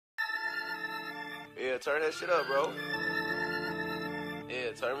Yeah, turn that shit up, bro.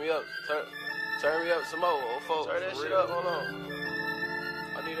 Yeah, turn me up. Turn me up some more, old folks. Turn that shit up, hold on.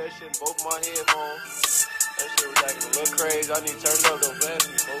 I need that shit in both my headphones. That shit was acting a little crazy. I need to turn it up though,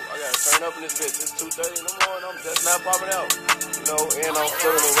 blast me, folks. I gotta turn up in this bitch. It's 2:30 in the morning. I'm just not popping out. You know, and I'm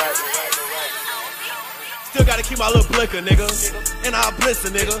feeling the right. Still gotta keep my little blicker, nigga. And I'll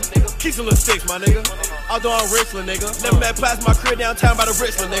blister, nigga. Keep some little sticks, my nigga. Although I'm Richland, nigga. Never met past my crib downtown by the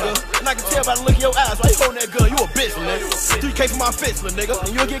Richland, nigga. And I can tell by the look of your eyes, like holding that gun, you a bitch, nigga. 3K for my fistler, nigga.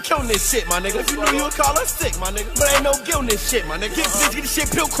 And you'll get killed in this shit, my nigga. If you knew, you would call us sick, my nigga. But ain't no guilt in this shit, my nigga. Get this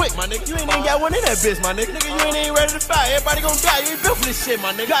shit real quick, my nigga. You ain't got one in that bitch, my nigga. Nigga, you ain't ready to fight. Everybody gon' die. You ain't built for this shit,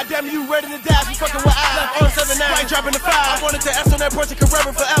 my nigga. Goddamn, you ready to die? You fucking with eyes. Left on 7-9, right dropping the 5. I wanted to ask on that person, can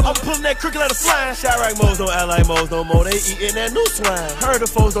reverend forever. I'm pulling that crooked letter flying. Chirac moles don't act like moles no more. They eating that new swine. Heard the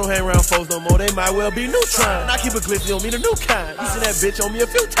foes don't hang around foes no more. They might well be new trying. And I keep a glizzy on me, the new kind. You seen that bitch on me a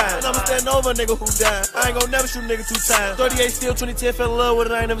few times. And I'ma stand over a nigga who died. I ain't gon' never shoot a nigga 2 times. 38 still, 2010 fell in love with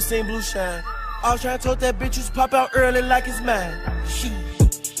it. I ain't never seen blue shine. I was trying to told that bitch you pop out early like it's mine.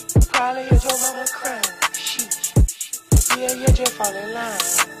 Sheesh. Probably is your mama crying. Sheesh. Yeah, just fall in line.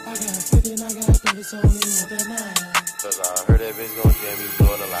 I got 50 and I got 30, so only with the 9. Cause I heard that bitch gon' jam me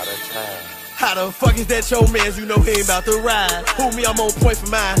doing a lot of time. How the fuck is that your mans? You know he ain't about to ride. Who me, I'm on point for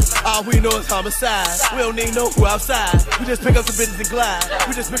mine. All we know is homicide. We don't need no who outside. We just pick up the business and glide.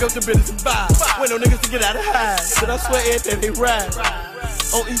 We just pick up the business and buy. Wait no niggas to get out of hide. But I swear everything they ride.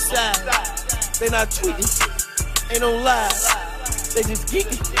 On east side, they not tweeting. Ain't no lies. They just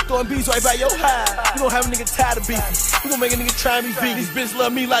geeking, throwing beats right by your hide. You don't have a nigga tired of beefing. You gon' make a nigga try and be vegan. These bitches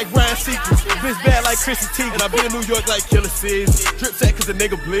love me like Ryan Seacrest. Bitch bad like Chrissy Teigen. And I be in New York like Killer Seas. Drip set cause the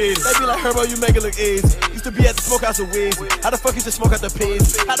nigga bleed. They be like, herbo, you make it look easy. Used to be at the smokehouse with Weezy. How the fuck you just smoke out the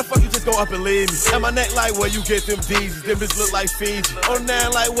peas? How the fuck you just go up and leave me? And my neck like where you get them D's. Them bitches look like Fiji. On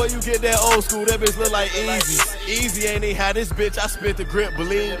 9 like where you get that old school. That bitch look like Easy. Easy ain't even had this bitch. I spit the grip,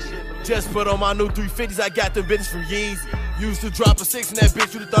 believe. Just put on my new 350s. I got them bitches from Yeezy. Used to drop a 6 in that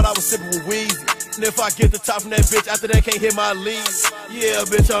bitch, you'd have thought I was sipping with Weezy. And if I get the top from that bitch, after that can't hit my lead. Yeah,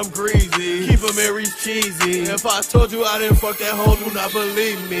 bitch, I'm greasy. Keep them Mary's cheesy. If I told you I didn't fuck that hoe, do not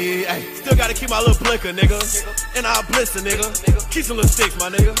believe me. Ay, still gotta keep my little blicker, nigga. And I'll blister, nigga. Keep some little sticks, my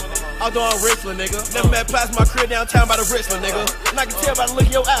nigga. Although I'm Richland, nigga. Never met past my crib downtown by the Richland, nigga. And I can tell by the look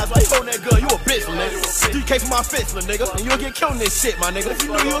of your eyes, like holding that gun, you a bitch, nigga. 3K for my fistler, nigga. And you'll get killed in this shit, my nigga. If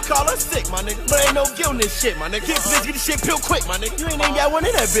you knew, you would call us sick, my nigga. But ain't no guilt in this shit, my nigga. Get this shit real quick, my nigga. You ain't got one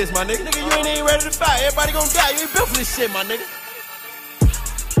in that bitch, my nigga. Nigga, you ain't ready to fight. Everybody gon' die. You ain't built for this shit, my nigga.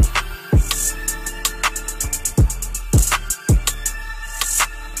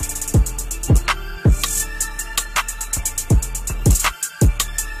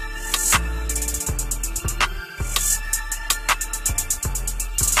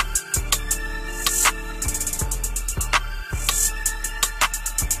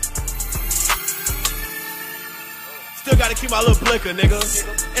 Still gotta keep my little blicker, nigga.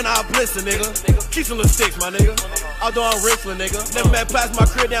 And I'll blister, nigga. Keep some little sticks, my nigga. Although I'm Richland, nigga. Never met past my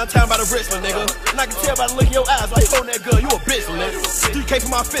crib downtown by the Richland, nigga. And I can tell by the look of your eyes, like holding that gun, you a bitch, nigga. 3K for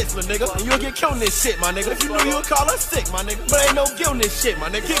my fistler, nigga. And you'll get killed in this shit, my nigga. If you knew, you would call us sick, my nigga. But ain't no guilt in this shit, my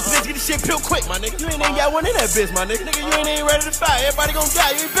nigga. Get this shit real quick, my nigga. You ain't got one in that bitch, my nigga. Nigga, you ain't ready to fight. Everybody gon'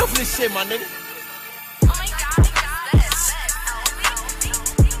 die. You ain't built for this shit, my nigga.